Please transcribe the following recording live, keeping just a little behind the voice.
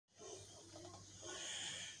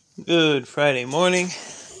Good Friday morning,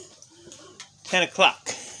 10 o'clock.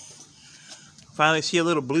 Finally see a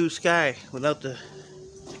little blue sky without the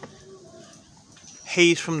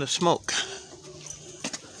haze from the smoke.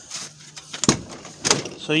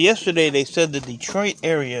 So yesterday they said the Detroit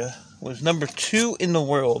area was number 2 in the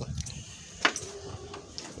world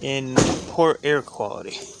in poor air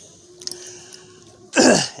quality.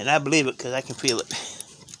 And I believe it because I can feel it.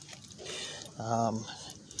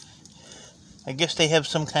 I guess they have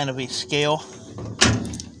some kind of a scale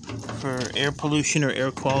for air pollution or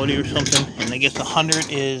air quality or something, and I guess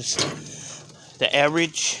 100 is the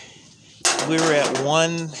average. We were at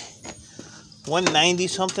 190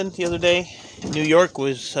 something the other day. New York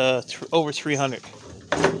was over 300.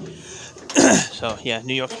 So yeah,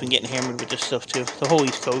 New York's been getting hammered with this stuff too, the whole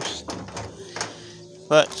East Coast.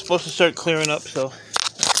 But it's supposed to start clearing up, so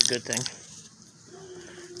that's a good thing.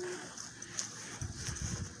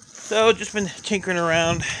 So just been tinkering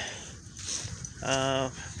around.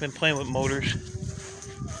 Been playing with motors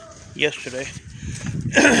yesterday.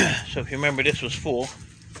 So if you remember, this was full.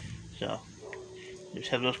 So just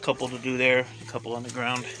have those couple to do there, a couple on the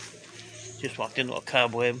ground. Just walked into a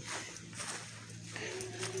cobweb.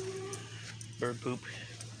 Bird poop.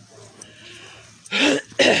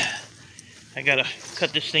 I gotta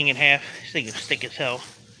cut this thing in half. This thing is thick as hell.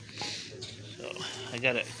 So I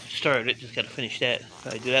gotta start it, just gotta finish that.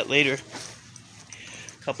 So I do that later.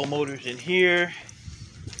 Couple motors in here.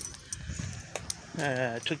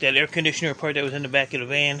 I took that air conditioner apart that was in the back of the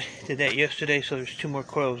van. Did that yesterday, so there's 2 more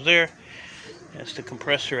coils there. That's the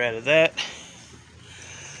compressor out of that.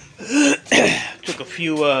 Took a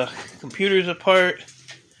few computers apart.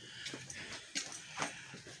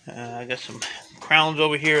 I got some crowns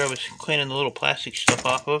over here I was cleaning the little plastic stuff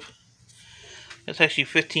off of. That's actually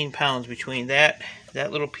 15 pounds between that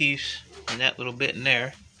little piece, and that little bit in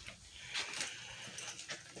there.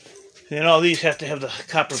 And all these have to have the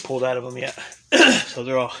copper pulled out of them yet. So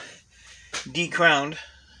they're all decrowned.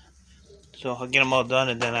 So I'll get them all done,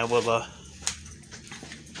 and then I will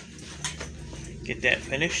get that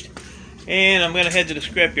finished. And I'm going to head to the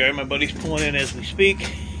scrapyard. My buddy's pulling in as we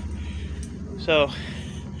speak. So,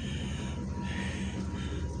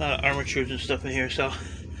 a lot of armatures and stuff in here. So,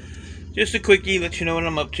 just a quickie, let you know what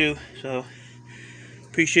I'm up to. So,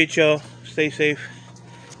 appreciate y'all. Stay safe.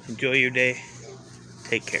 Enjoy your day.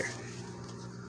 Take care.